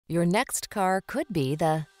Your next car could be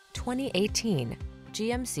the 2018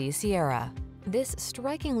 GMC Sierra. This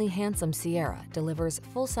strikingly handsome Sierra delivers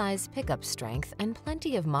full-size pickup strength and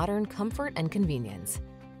plenty of modern comfort and convenience.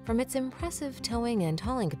 From its impressive towing and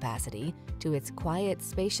hauling capacity to its quiet,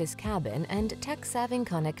 spacious cabin and tech-savvy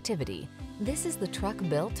connectivity, this is the truck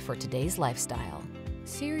built for today's lifestyle.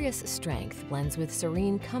 Serious strength blends with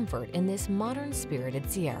serene comfort in this modern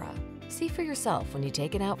spirited Sierra. See for yourself when you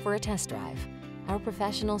take it out for a test drive. Our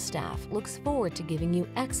professional staff looks forward to giving you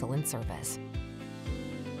excellent service.